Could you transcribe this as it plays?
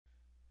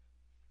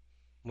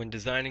When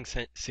designing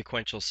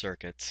sequential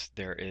circuits,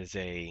 there is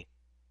a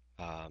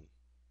um,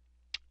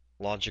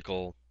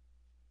 logical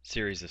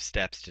series of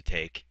steps to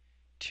take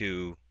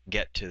to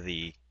get to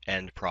the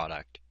end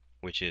product,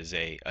 which is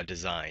a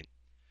design.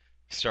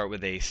 Start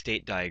with a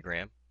state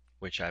diagram,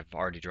 which I've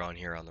already drawn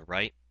here on the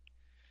right.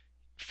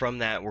 From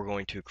that, we're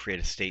going to create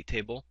a state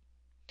table.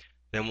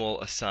 Then we'll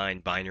assign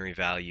binary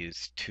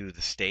values to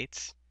the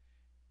states,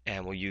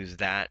 and we'll use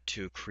that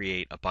to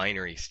create a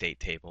binary state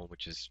table,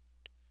 which is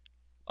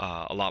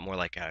a lot more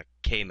like a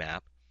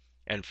K-map.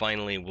 And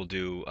finally, we'll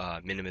do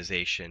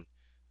minimization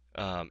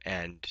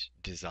and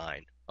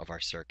design of our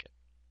circuit.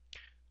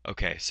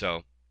 Okay,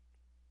 so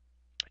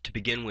to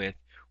begin with,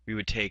 we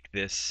would take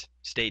this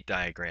state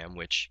diagram,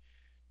 which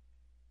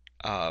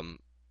um,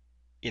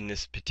 in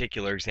this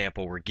particular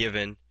example we're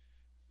given,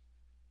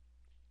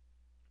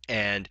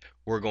 and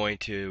we're going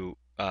to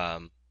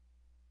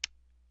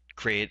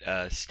create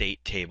a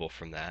state table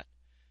from that.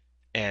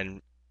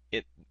 And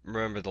it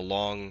remember the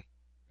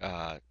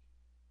uh,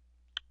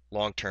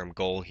 long-term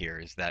goal here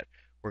is that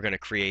we're going to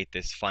create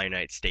this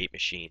finite state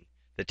machine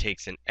that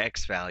takes an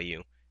x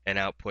value and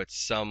outputs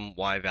some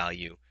y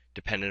value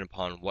dependent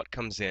upon what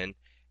comes in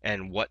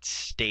and what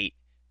state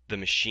the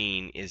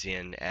machine is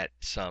in at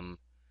some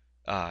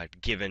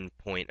given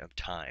point of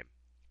time.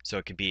 So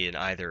it could be in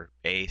either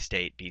A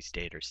state, B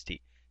state, or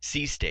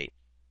C state.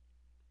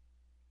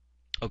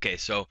 Okay,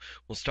 so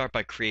we'll start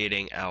by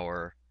creating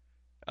our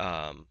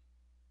um,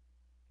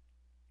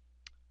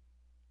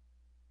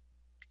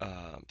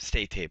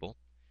 state table.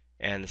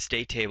 And the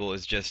state table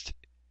is just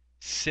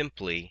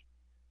simply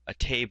a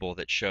table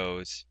that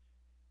shows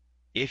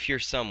if you're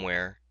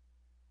somewhere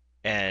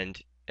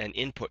and an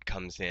input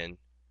comes in,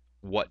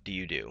 what do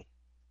you do?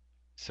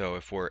 So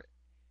if we're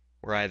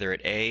either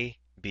at A,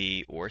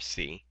 B, or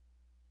C,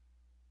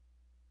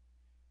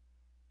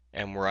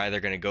 and we're either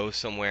going to go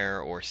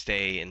somewhere or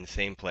stay in the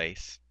same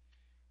place,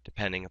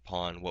 depending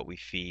upon what we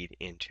feed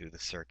into the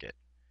circuit.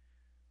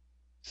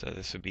 So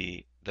this would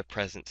be the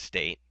present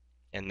state,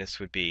 and this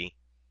would be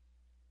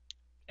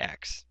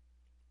X,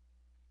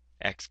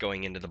 X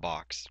going into the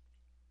box.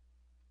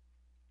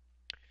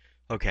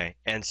 Okay,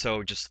 and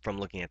so just from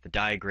looking at the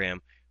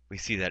diagram, we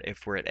see that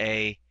if we're at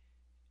A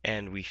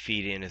and we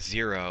feed in a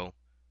 0,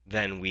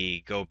 then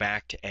we go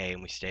back to A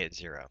and we stay at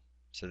 0.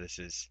 So this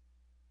is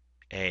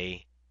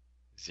A,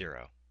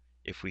 0.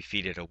 If we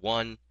feed it a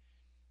 1,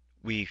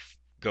 we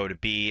go to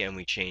B and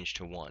we change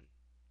to 1.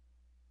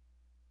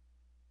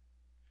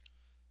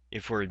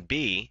 If we're in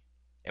B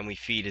and we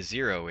feed a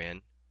 0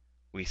 in,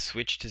 we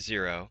switch to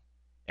 0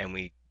 and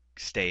we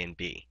stay in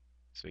B.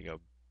 So we go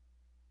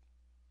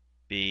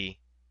B,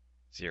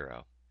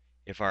 0.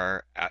 If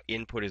our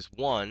input is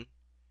 1,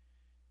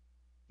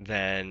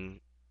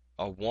 then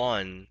a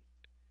 1,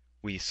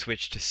 we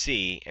switch to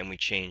C and we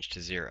change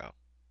to 0.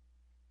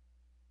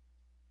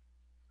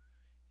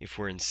 If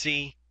we're in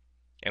C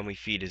and we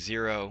feed a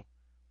 0,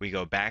 we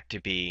go back to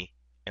B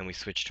and we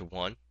switch to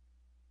 1.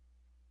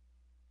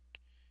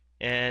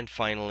 And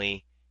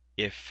finally,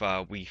 if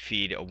we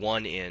feed a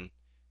 1 in,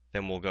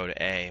 then we'll go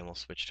to A and we'll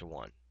switch to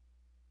 1.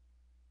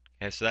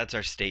 Okay, so that's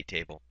our state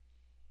table.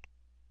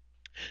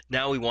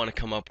 Now we want to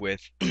come up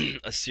with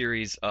a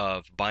series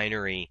of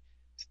binary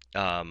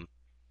um,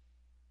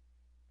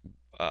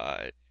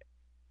 uh,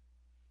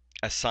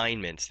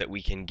 assignments that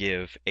we can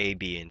give A,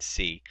 B, and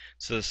C.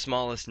 So the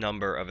smallest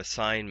number of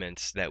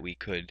assignments that we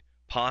could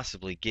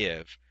possibly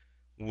give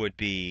would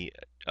be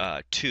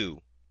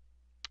 2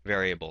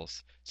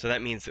 variables. So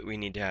that means that we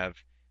need to have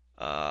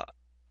uh,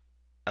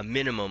 a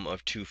minimum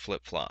of 2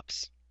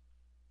 flip-flops.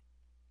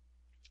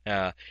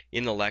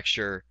 In the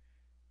lecture,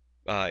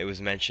 it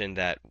was mentioned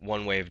that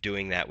one way of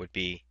doing that would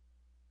be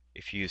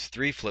if you use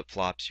 3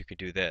 flip-flops, you could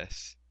do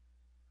this.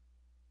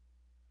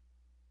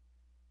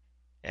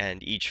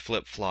 And each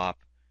flip-flop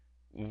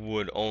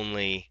would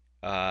only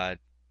work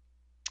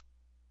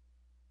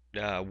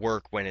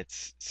when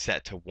it's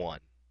set to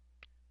 1.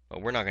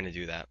 But we're not going to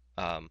do that.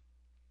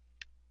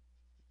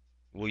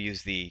 We'll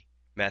use the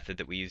method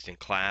that we used in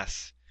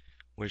class,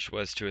 which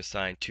was to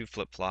assign 2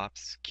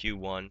 flip-flops,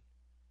 Q1,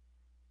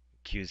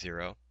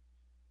 Q0,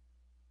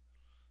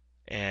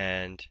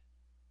 and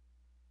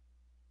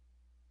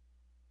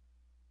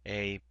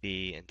A,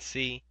 B, and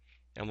C.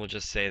 And we'll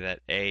just say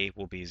that A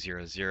will be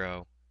 0,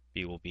 0,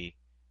 B will be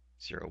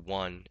 0,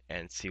 1,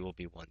 and C will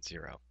be 1,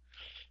 0.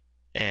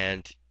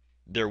 And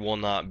there will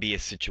not be a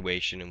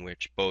situation in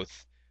which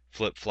both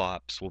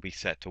flip-flops will be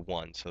set to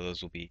 1, so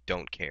those will be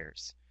don't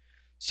cares.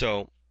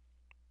 So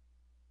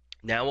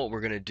now what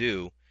we're going to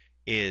do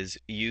is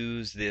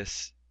use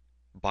this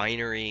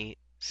binary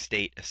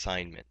state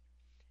assignment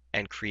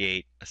and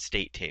create a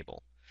state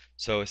table.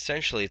 So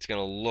essentially it's going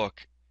to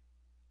look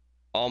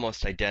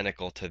almost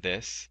identical to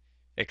this,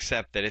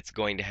 except that it's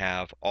going to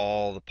have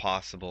all the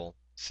possible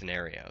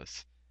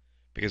scenarios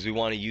because we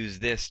want to use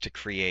this to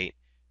create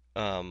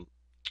um,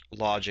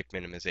 logic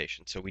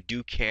minimization. So we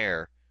do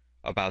care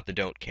about the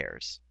don't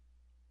cares.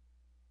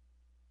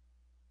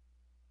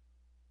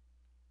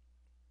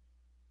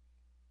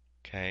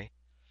 Okay,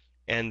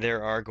 and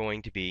there are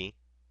going to be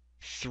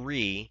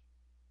three,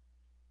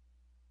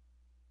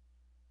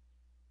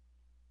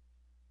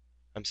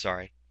 I'm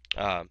sorry,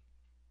 um,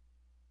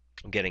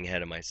 I'm getting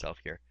ahead of myself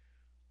here.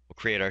 We'll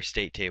create our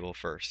state table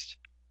first,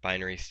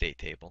 binary state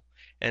table.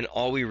 And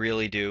all we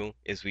really do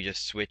is we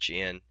just switch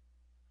in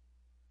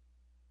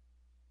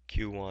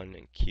Q1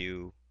 and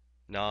Q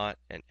naught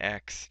and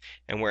X,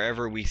 and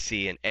wherever we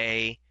see an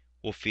A,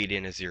 we'll feed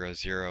in a 0,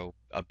 0,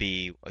 a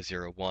B, a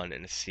 0, 1,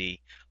 and a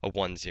C, a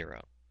 1,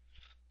 0.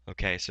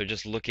 Okay, so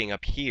just looking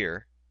up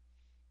here,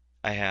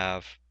 I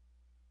have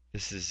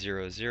this is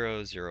 0,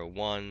 0, 0,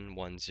 1,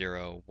 1,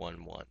 0,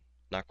 1, 1.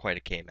 Not quite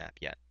a K-map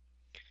yet.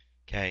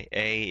 Okay,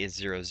 A is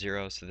 0,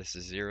 0, so this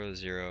is 0,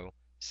 0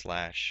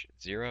 slash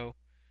 0.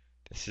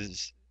 This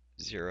is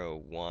 0,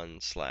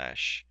 1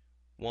 slash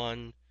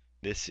 1.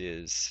 This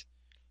is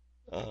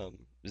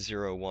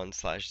 0, 1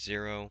 slash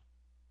 0.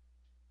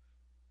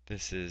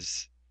 This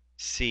is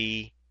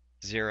C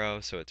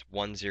 0, so it's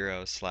 1,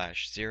 0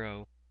 slash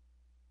 0.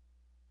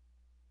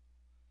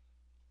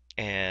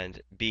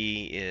 And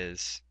B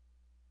is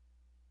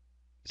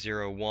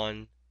 0,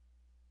 1,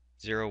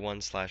 0,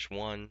 1 slash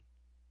 1.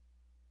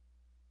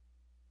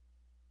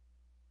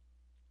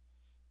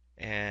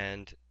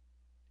 And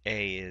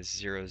A is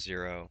 0,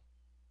 0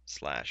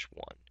 slash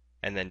 1.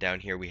 And then down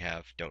here we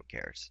have don't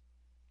cares.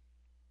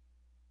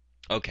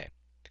 Okay,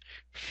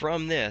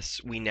 from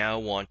this we now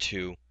want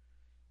to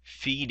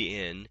feed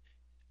in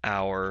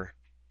our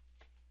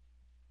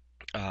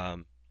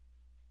um,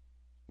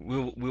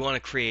 we want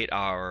to create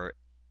our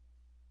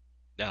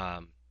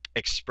um,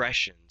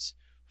 expressions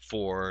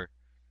for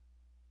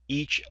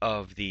each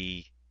of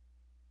the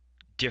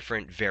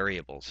different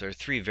variables. There are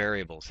three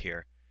variables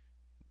here.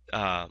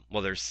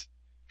 Well, there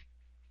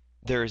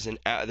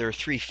are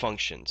three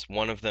functions.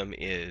 One of them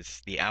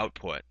is the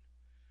output,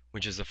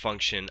 which is a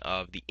function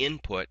of the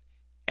input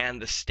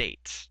and the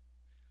states.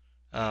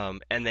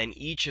 And then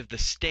each of the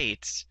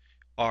states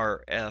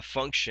are a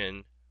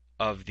function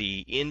of the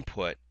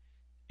input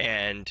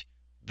and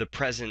the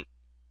present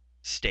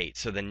state.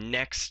 So the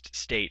next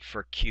state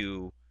for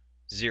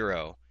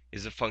Q0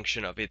 is a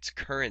function of its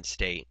current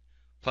state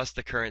plus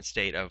the current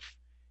state of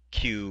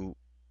Q1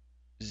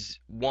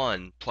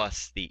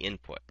 plus the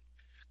input.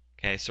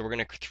 Okay, so we're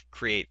going to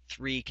create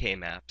three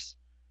K-maps,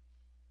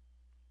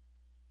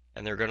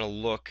 and they're going to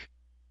look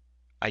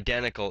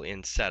identical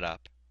in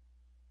setup.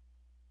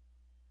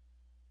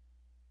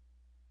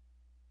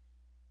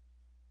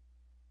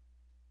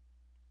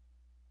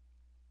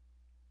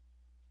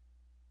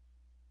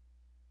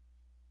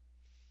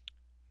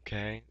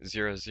 Okay,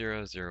 0,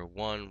 0, 0,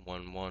 1,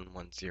 1, 1,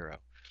 1, 0.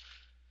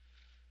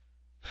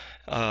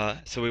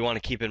 So we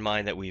want to keep in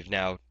mind that we've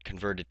now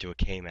converted to a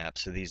K-map,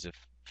 so these have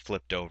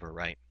flipped over,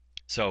 right?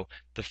 So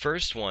the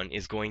first one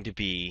is going to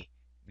be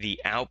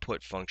the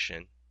output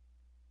function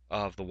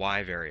of the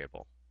y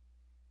variable,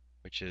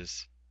 which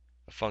is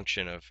a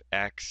function of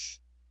x,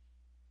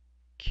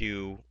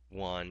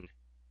 q1,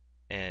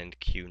 and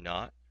q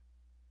naught.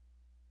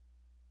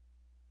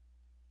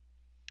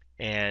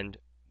 And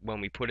when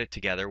we put it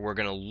together, we're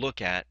going to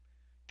look at,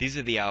 these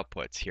are the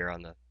outputs here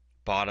on the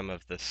bottom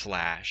of the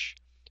slash.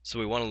 So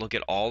we want to look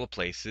at all the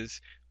places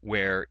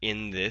where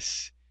in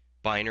this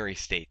binary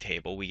state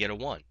table we get a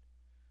 1.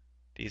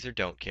 These are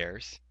don't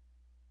cares.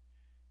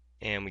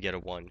 And we get a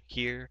 1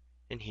 here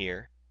and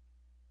here.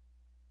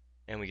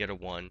 And we get a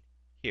 1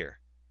 here.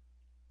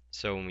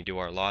 So when we do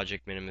our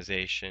logic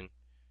minimization,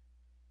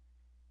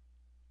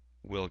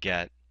 we'll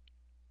get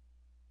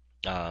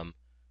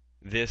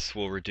this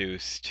will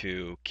reduce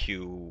to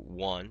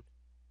Q1,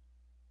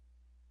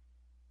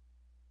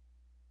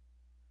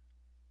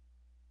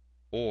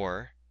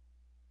 or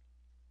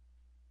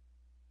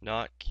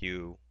not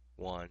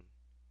Q1,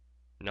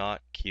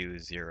 not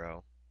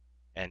Q0,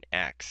 and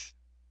X.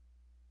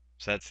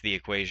 So that's the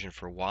equation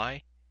for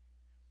Y.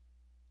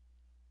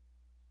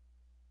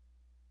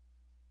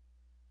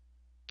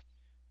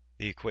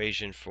 The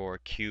equation for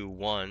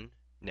Q1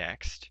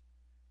 next,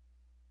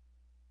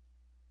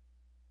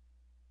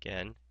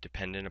 again,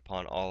 dependent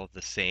upon all of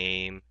the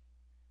same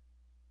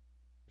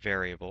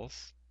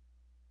variables.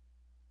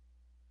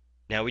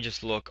 Now we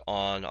just look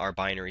on our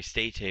binary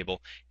state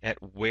table at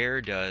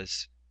where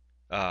does,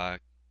 what are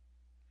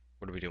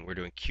we doing? We're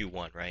doing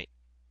Q1, right?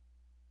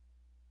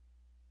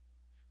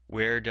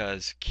 Where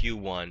does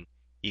Q1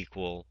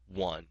 equal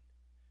 1?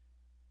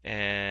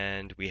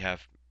 And we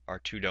have our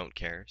two don't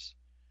cares.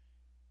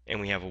 And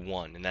we have a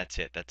 1, and that's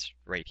it. That's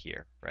right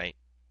here, right?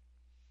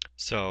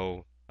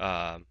 So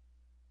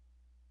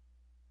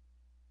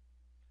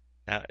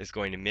that is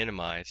going to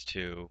minimize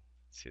to,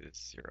 let's see, this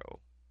is 0.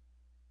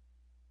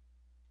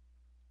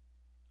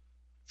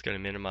 It's going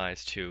to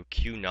minimize to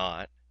Q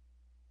naught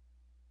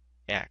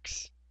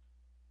X.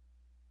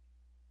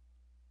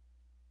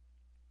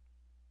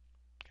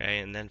 Okay,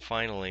 and then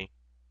finally,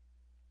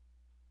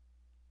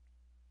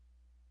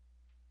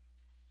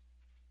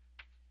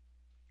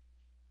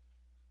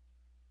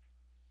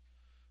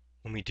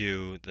 when we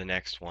do the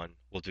next one,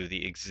 we'll do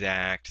the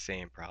exact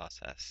same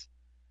process.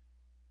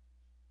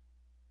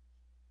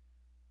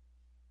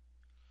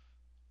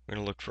 We're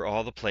going to look for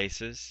all the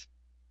places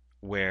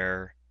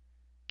where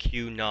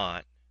Q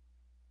naught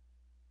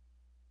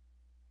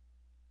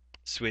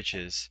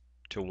switches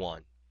to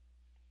 1.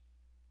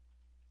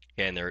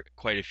 And there are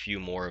quite a few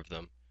more of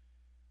them.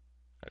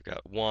 I've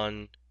got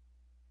 1,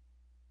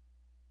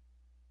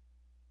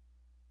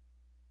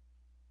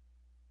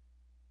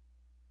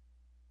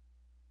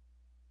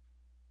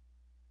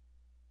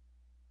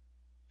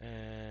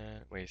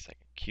 and wait a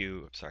second,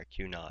 Q, I'm sorry,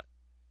 Q naught,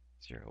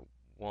 0,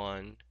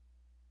 1,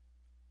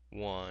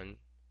 1,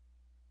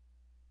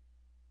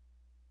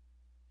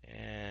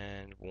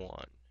 and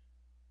 1.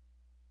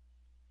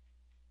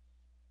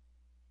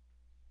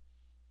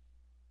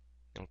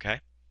 Okay,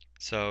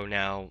 so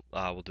now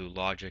we'll do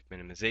logic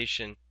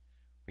minimization.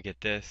 We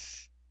get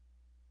this,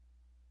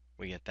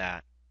 we get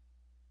that,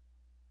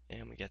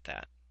 and we get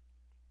that.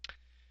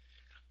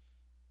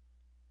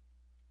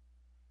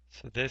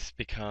 So this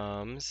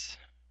becomes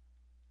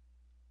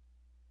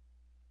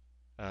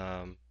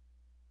um,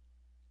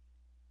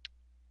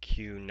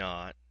 Q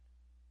naught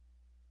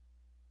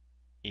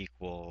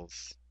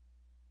equals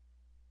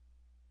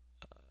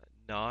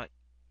not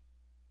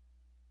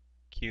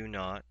Q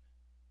naught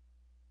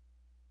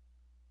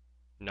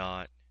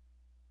not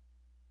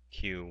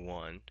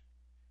Q1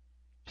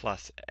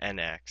 plus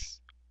NX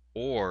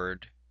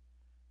ORed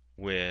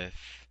with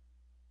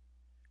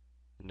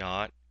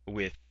not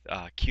with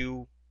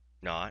Q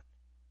naught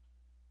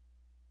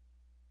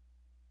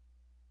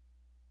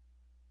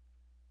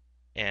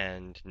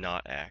and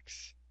not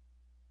X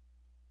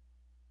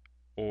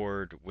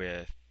ORed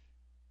with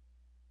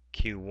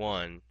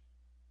Q1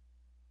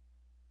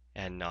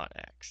 and not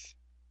X.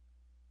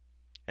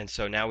 And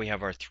so now we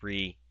have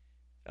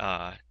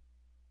uh,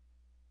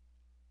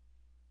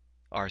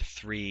 our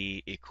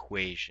three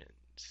equations.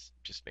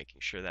 Just making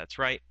sure that's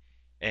right.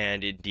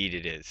 And indeed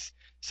it is.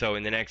 So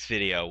in the next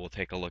video, we'll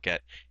take a look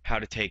at how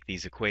to take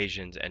these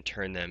equations and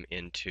turn them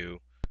into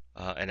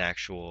an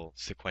actual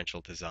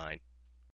sequential design.